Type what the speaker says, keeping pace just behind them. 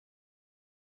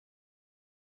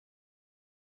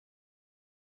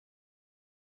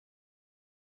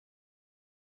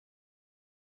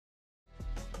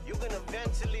You can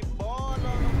eventually ball on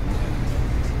them.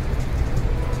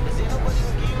 Cause ain't nobody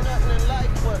gonna give you nothing in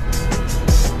life,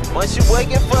 but once you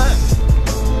waking for it,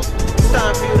 it's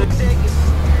time for you to take it.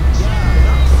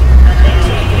 I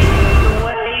need you to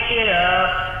wake it up.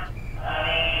 I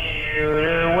need you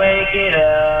to wake it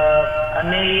up. I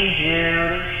need you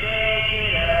to shake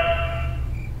it up.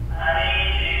 I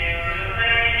need you to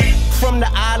wake it up. From the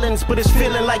islands, but it's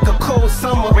feeling like a cold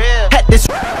summer. Had this.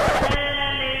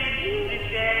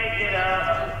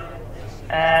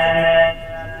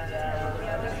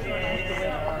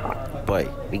 Boy,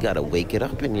 we gotta wake it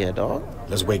up in here, dog.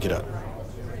 Let's wake it up.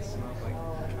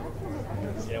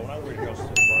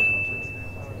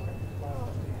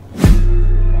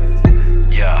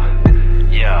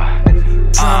 Yeah.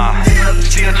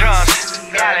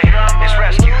 Steeldrumz, got it. It's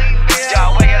ResQ.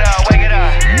 Y'all wake it up, wake it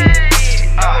up.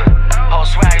 Whole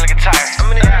swag looking tired.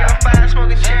 I'm in the fire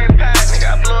smoking cherry pie. Nigga,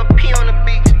 I blow a pee on the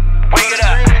beach. Wake it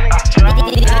up.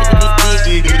 Wake it up.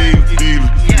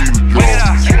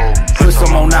 Put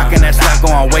some on knocking that stock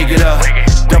on, wake it up.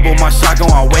 Double my shot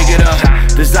on, wake it up.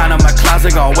 Design on my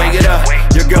closet gon' wake it up.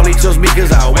 Your girlie chose me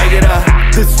cause I wake it up.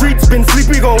 The streets been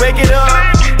sleepy, gon' wake it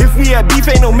up. If we had beef,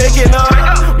 ain't no making up.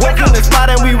 Walk in the spot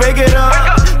and we wake it up.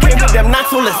 Came with them knocks,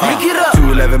 so let's wake it up.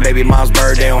 211 baby mom's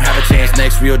birthday, don't have a chance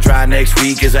next. Real dry next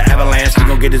week is an avalanche. She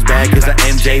gon' get this bag cause the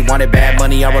MJ wanted bad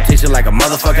money. I rotation like a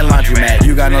motherfucking laundromat.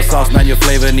 You got no sauce, none your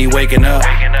flavor, need waking up.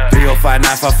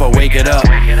 305-954, wake it up.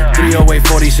 308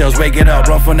 40 shells, wake it up.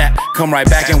 Run from that, come right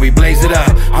back and we blaze it up.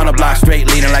 On the block straight,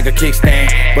 leaning like a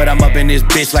kickstand. But I'm up in this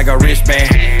bitch like a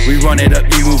wristband. We run it up,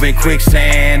 you moving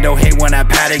quicksand. Don't hate when I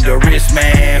paddock the wrist,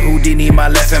 man. Houdini, my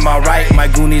left and my right. My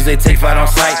Goonies, they take flight on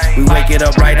sight. We wake it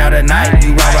up right now tonight.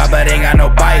 You ride, but ain't got no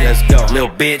bite. Let's go, little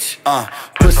bitch.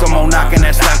 Put some on knocking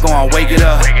that stock on, wake it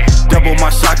up. Double my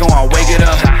shot on, wake it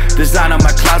up. Design on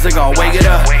my closet gon' wake it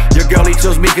up. Your girlie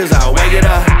chose me cause I wake it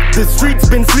up. The streets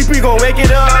been sleepy, gon' wake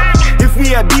it up. If we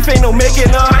had beef, ain't no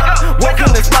making up. Walk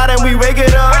in the spot and we wake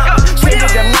it up. Shake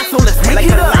it them knocks, so let's wake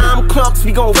it up. Like alarm clocks,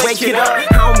 we gon' wake it up.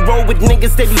 I don't roll with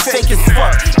niggas, they be fake as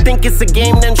fuck. Think it's a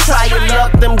game, then try your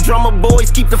luck. Them drummer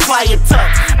boys keep the fire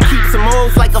tucked. Keep some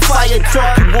hoes like a fire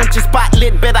truck. You want your spot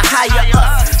lit, better hire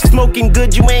us. Smoking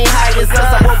good, you ain't high as us.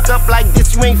 I woke up like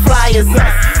this, you ain't fly as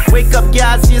us. Wake up,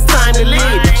 y'all, see it's time to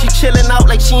leave. She chillin' out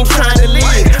like she ain't trying to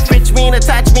leave. Bitch, we ain't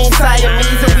attached, we ain't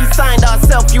Siamese. And we signed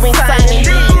ourselves, you ain't signing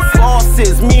these.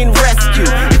 Bosses, me and ResQ.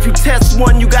 If you test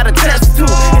one, you gotta test two.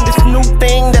 And this new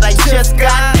thing that I just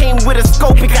got came with a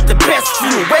scope, it got the best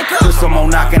view. Wake up. Put some on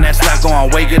knocking that stock on,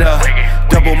 wake it up.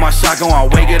 Double my shot on,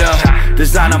 wake it up.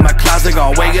 Design on my closet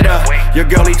gon' wake it up. Your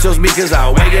girlie chose me cause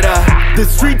I wake it up. The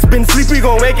streets been sleepy,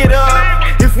 gon' wake it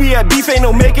up. If we had beef, ain't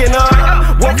no making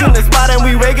up. Walk in the spot and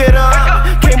we wake it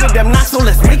up. Came with them knocks, so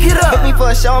let's wake it up. Book me for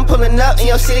a show, I'm pulling up. In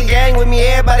your city gang with me,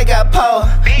 everybody got pole.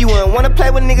 You wouldn't wanna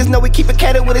play with niggas, know we keep it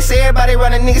catered with us. Everybody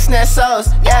running niggas, snatch souls.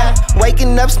 Yeah,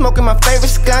 waking up, smoking my favorite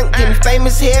skunk. Getting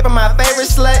famous here by my favorite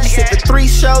slut. Sit for 3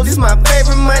 shows, this my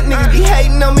favorite month. Niggas be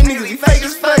hating on me, niggas be fake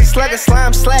as fuck. Slugg,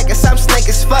 slime, slack, and some snake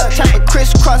as fuck. Chop a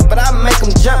crisscross, but I make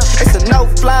them jump. It's a no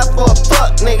fly for a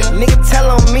fuck, nigga. Nigga tell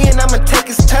on me and I'ma take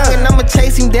his tongue. And I'ma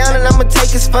chase him down and I'ma take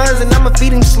his funds. And I'ma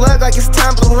feed him Slugg like it's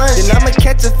time for lunch. And I'ma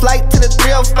catch a flight to the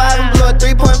 305 and blow a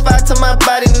 3.5 till my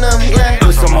body numb, yeah.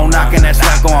 Put some on knocking that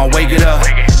stock on, wake it up.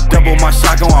 Double my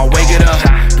shot on, wake it up.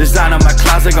 Design on my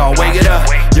closet gon' wake it up.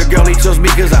 Your girlie chose me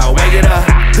cause I wake it up.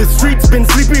 The streets been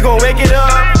sleepy, gon' wake it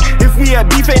up. If we had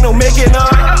beef, ain't no making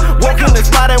up. Walk in the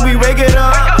spot and we wake it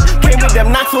up. Came with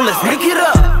them knocks, so let's wake it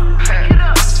up.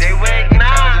 They wake now.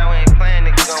 I ain't playing,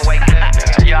 niggas gon' wake up.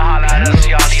 Y'all holla at us.